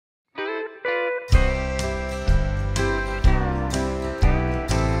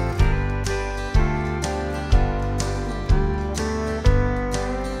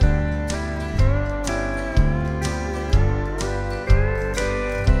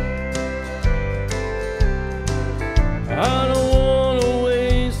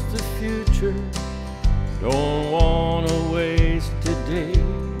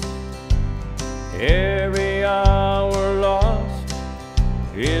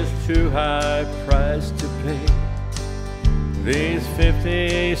is too high price to pay. These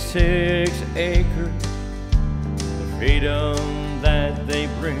 56 acres, the freedom that they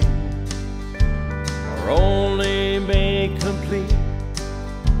bring, are only made complete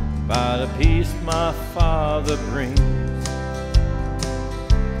by the peace my Father brings.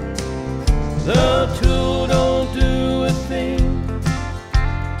 The tool don't do a thing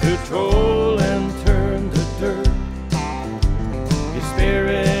to troll and turn the dirt. His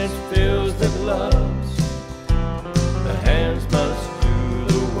spirit fills the gloves, the hands must do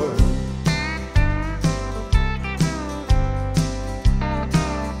the work.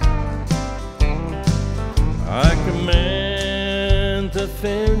 I command the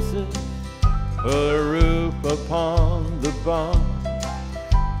fences, put a roof upon the barn,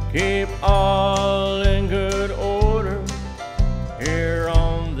 keep all in good order here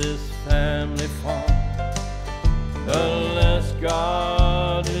on this family farm. Unless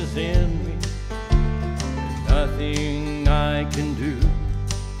God is in me, there's nothing I can do.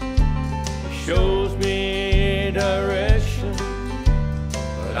 He shows me direction,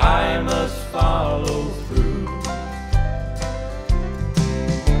 but I must follow through.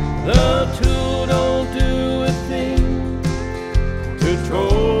 The tool don't do a thing to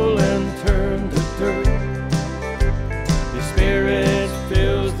troll and turn the dirt. His spirit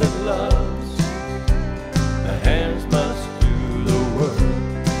fills the gloves, the hands must do the work.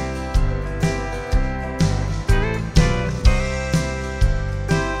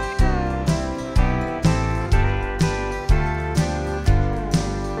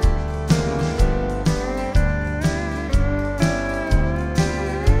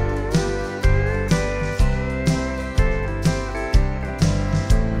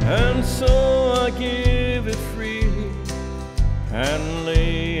 And so I give it freely and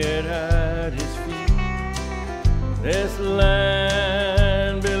lay it at His feet. This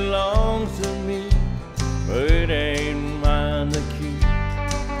land belongs to me, but it ain't mine to keep.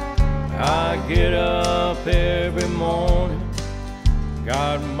 I get up every morning,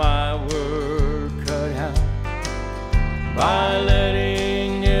 got my